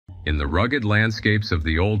In the rugged landscapes of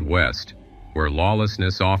the Old West, where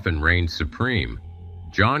lawlessness often reigned supreme,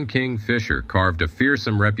 John King Fisher carved a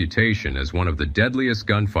fearsome reputation as one of the deadliest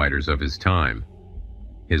gunfighters of his time.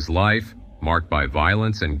 His life, marked by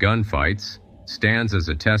violence and gunfights, stands as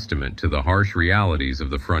a testament to the harsh realities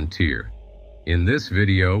of the frontier. In this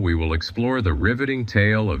video, we will explore the riveting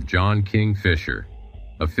tale of John King Fisher,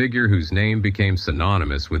 a figure whose name became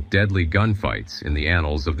synonymous with deadly gunfights in the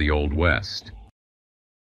annals of the Old West.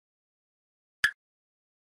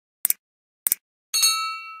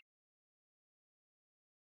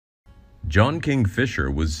 John King Fisher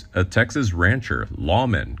was a Texas rancher,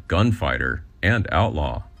 lawman, gunfighter, and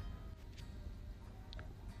outlaw.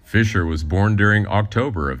 Fisher was born during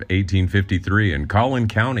October of 1853 in Collin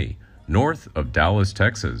County, north of Dallas,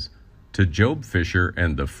 Texas, to Job Fisher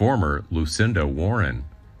and the former Lucinda Warren.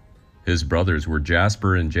 His brothers were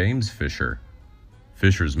Jasper and James Fisher.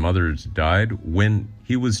 Fisher's mother died when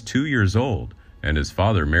he was 2 years old, and his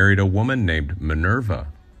father married a woman named Minerva.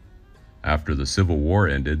 After the Civil War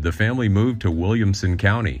ended, the family moved to Williamson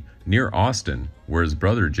County, near Austin, where his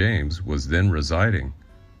brother James was then residing.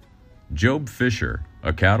 Job Fisher,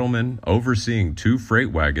 a cattleman overseeing 2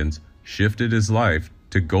 freight wagons, shifted his life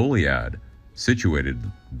to Goliad, situated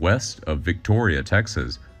west of Victoria,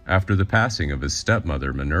 Texas, after the passing of his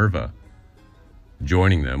stepmother Minerva.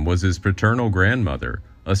 Joining them was his paternal grandmother,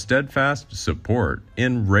 a steadfast support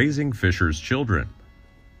in raising Fisher's children.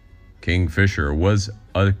 King Fisher was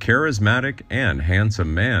a charismatic and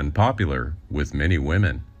handsome man, popular with many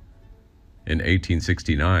women. In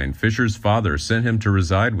 1869, Fisher's father sent him to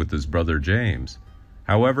reside with his brother James.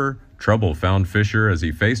 However, trouble found Fisher as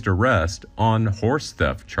he faced arrest on horse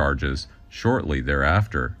theft charges shortly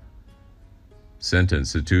thereafter.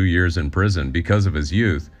 Sentenced to 2 years in prison because of his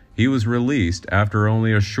youth, he was released after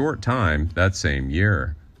only a short time that same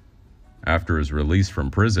year. After his release from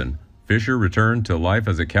prison, Fisher returned to life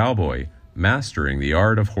as a cowboy, mastering the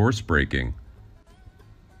art of horse breaking.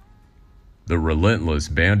 The relentless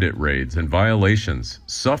bandit raids and violations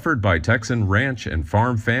suffered by Texan ranch and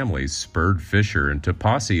farm families spurred Fisher into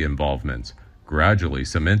posse involvements, gradually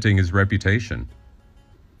cementing his reputation.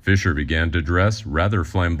 Fisher began to dress rather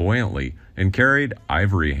flamboyantly and carried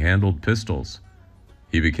ivory-handled pistols.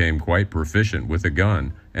 He became quite proficient with a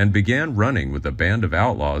gun and began running with a band of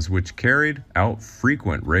outlaws which carried out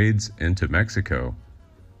frequent raids into Mexico.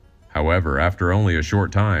 However, after only a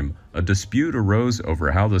short time, a dispute arose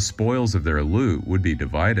over how the spoils of their loot would be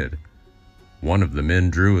divided. One of the men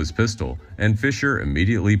drew his pistol, and Fisher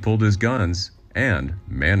immediately pulled his guns and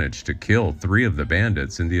managed to kill 3 of the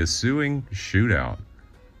bandits in the ensuing shootout.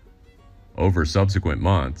 Over subsequent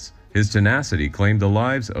months, his tenacity claimed the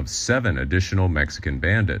lives of 7 additional Mexican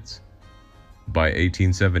bandits. By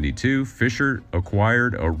 1872, Fisher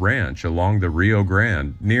acquired a ranch along the Rio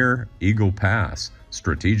Grande near Eagle Pass,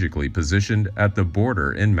 strategically positioned at the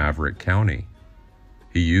border in Maverick County.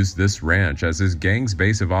 He used this ranch as his gang's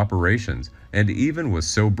base of operations and even was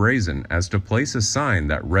so brazen as to place a sign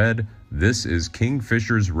that read, "This is King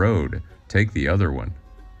Fisher's Road, take the other one."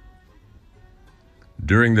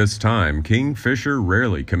 During this time, King Fisher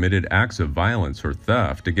rarely committed acts of violence or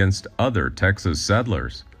theft against other Texas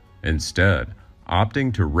settlers, instead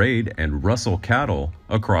opting to raid and rustle cattle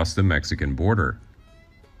across the Mexican border.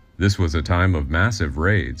 This was a time of massive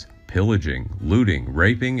raids, pillaging, looting,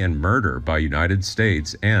 raping, and murder by United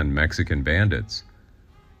States and Mexican bandits.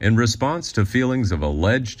 In response to feelings of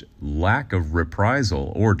alleged lack of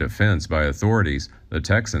reprisal or defense by authorities, the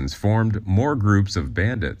Texans formed more groups of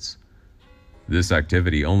bandits. This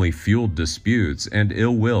activity only fueled disputes and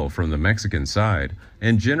ill will from the Mexican side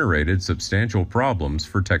and generated substantial problems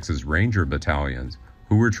for Texas Ranger battalions,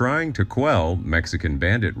 who were trying to quell Mexican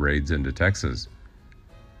bandit raids into Texas.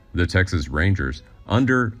 The Texas Rangers,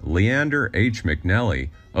 under Leander H. McNelly,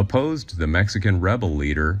 opposed the Mexican rebel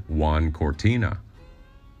leader Juan Cortina.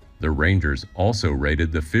 The Rangers also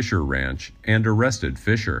raided the Fisher Ranch and arrested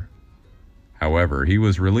Fisher. However, he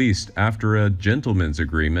was released after a gentleman's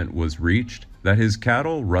agreement was reached that his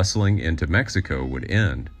cattle rustling into Mexico would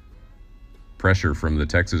end. Pressure from the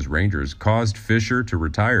Texas Rangers caused Fisher to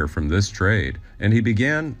retire from this trade, and he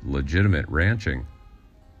began legitimate ranching.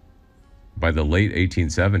 By the late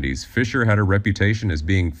 1870s, Fisher had a reputation as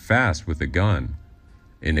being fast with a gun.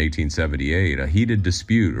 In 1878, a heated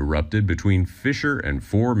dispute erupted between Fisher and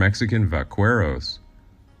 4 Mexican vaqueros.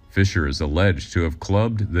 Fisher is alleged to have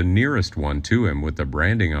clubbed the nearest one to him with a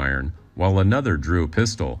branding iron, while another drew a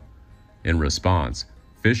pistol. In response,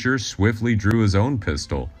 Fisher swiftly drew his own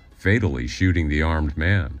pistol, fatally shooting the armed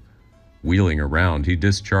man. Wheeling around, he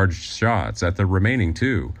discharged shots at the remaining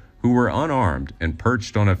 2, who were unarmed and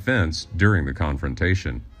perched on a fence during the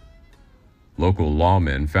confrontation. Local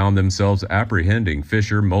lawmen found themselves apprehending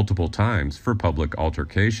Fisher multiple times for public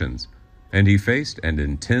altercations, and he faced an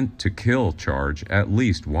intent to kill charge at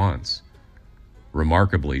least once.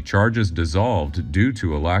 Remarkably, charges dissolved due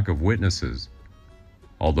to a lack of witnesses.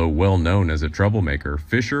 Although well known as a troublemaker,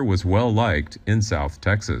 Fisher was well liked in South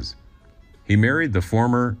Texas. He married the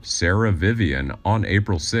former Sarah Vivian on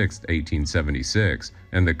April 6, 1876,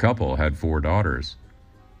 and the couple had 4 daughters.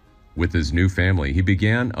 With his new family, he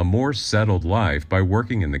began a more settled life by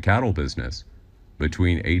working in the cattle business.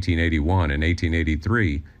 Between 1881 and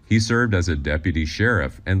 1883, he served as a deputy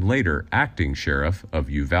sheriff and later acting sheriff of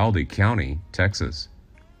Uvalde County, Texas.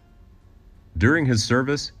 During his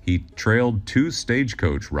service, he trailed 2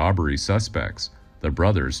 stagecoach robbery suspects, the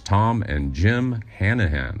brothers Tom and Jim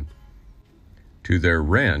Hanahan, to their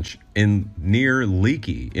ranch near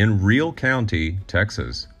Leakey in Real County,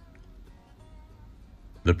 Texas.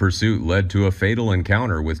 The pursuit led to a fatal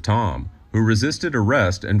encounter with Tom, who resisted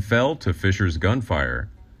arrest and fell to Fisher's gunfire.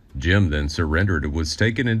 Jim then surrendered and was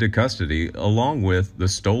taken into custody along with the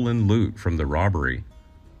stolen loot from the robbery.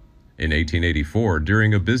 In 1884,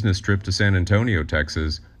 during a business trip to San Antonio,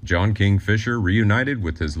 Texas, John King Fisher reunited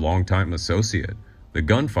with his longtime associate, the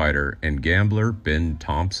gunfighter and gambler Ben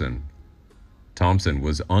Thompson. Thompson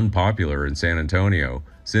was unpopular in San Antonio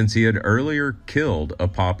since he had earlier killed a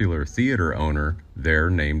popular theater owner there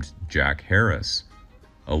named Jack Harris.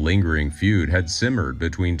 A lingering feud had simmered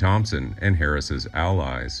between Thompson and Harris's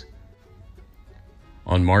allies.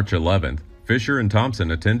 On March 11th, Fisher and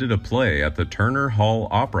Thompson attended a play at the Turner Hall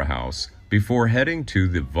Opera House before heading to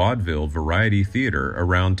the Vaudeville Variety Theater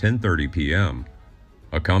around 10:30 p.m.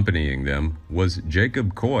 Accompanying them was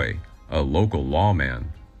Jacob Coy, a local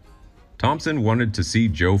lawman. Thompson wanted to see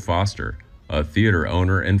Joe Foster, a theater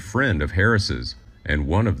owner and friend of Harris's, and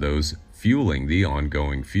one of those fueling the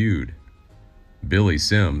ongoing feud. Billy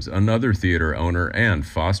Sims, another theater owner and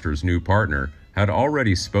Foster's new partner, had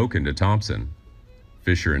already spoken to Thompson.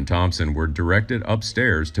 Fisher and Thompson were directed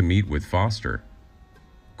upstairs to meet with Foster.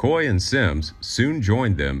 Coy and Sims soon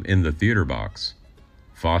joined them in the theater box.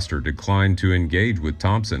 Foster declined to engage with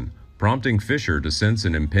Thompson, prompting Fisher to sense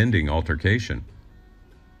an impending altercation.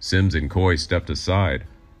 Sims and Coy stepped aside,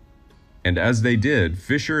 and as they did,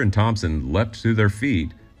 Fisher and Thompson leapt to their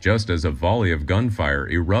feet just as a volley of gunfire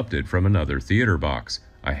erupted from another theater box,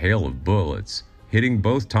 a hail of bullets, hitting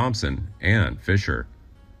both Thompson and Fisher.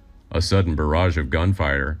 A sudden barrage of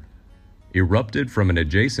gunfire erupted from an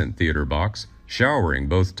adjacent theater box, showering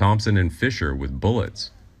both Thompson and Fisher with bullets.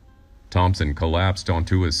 Thompson collapsed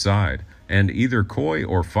onto his side, and either Coy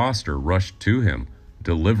or Foster rushed to him,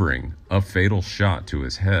 delivering a fatal shot to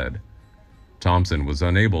his head. Thompson was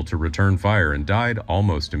unable to return fire and died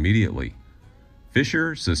almost immediately.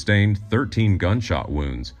 Fisher sustained 13 gunshot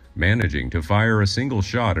wounds, managing to fire a single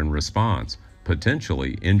shot in response,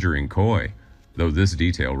 potentially injuring Coy, though this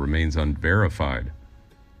detail remains unverified.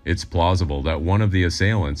 It's plausible that one of the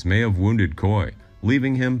assailants may have wounded Coy,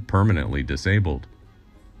 leaving him permanently disabled.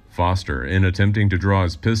 Foster, in attempting to draw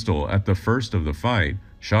his pistol at the first of the fight,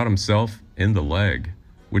 shot himself in the leg,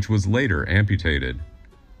 which was later amputated,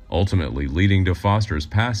 ultimately leading to Foster's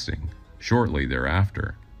passing shortly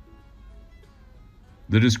thereafter.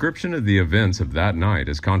 The description of the events of that night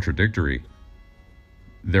is contradictory.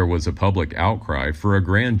 There was a public outcry for a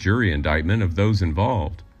grand jury indictment of those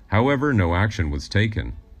involved. However, no action was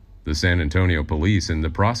taken. The San Antonio police and the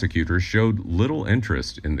prosecutors showed little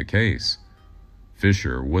interest in the case.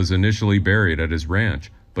 Fisher was initially buried at his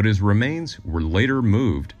ranch, but his remains were later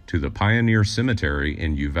moved to the Pioneer Cemetery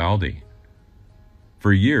in Uvalde.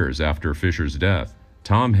 For years after Fisher's death,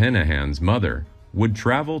 Tom Hanahan's mother would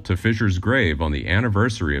travel to Fisher's grave on the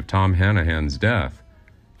anniversary of Tom Hanahan's death.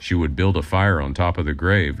 She would build a fire on top of the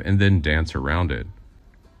grave and then dance around it.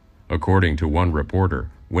 According to one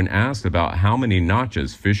reporter, when asked about how many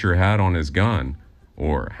notches Fisher had on his gun,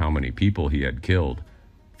 or how many people he had killed,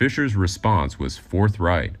 Fisher's response was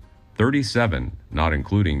forthright: 37, not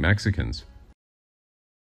including Mexicans.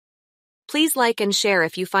 Please like and share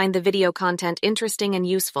if you find the video content interesting and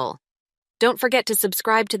useful. Don't forget to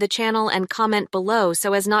subscribe to the channel and comment below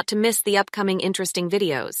so as not to miss the upcoming interesting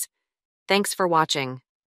videos. Thanks for watching.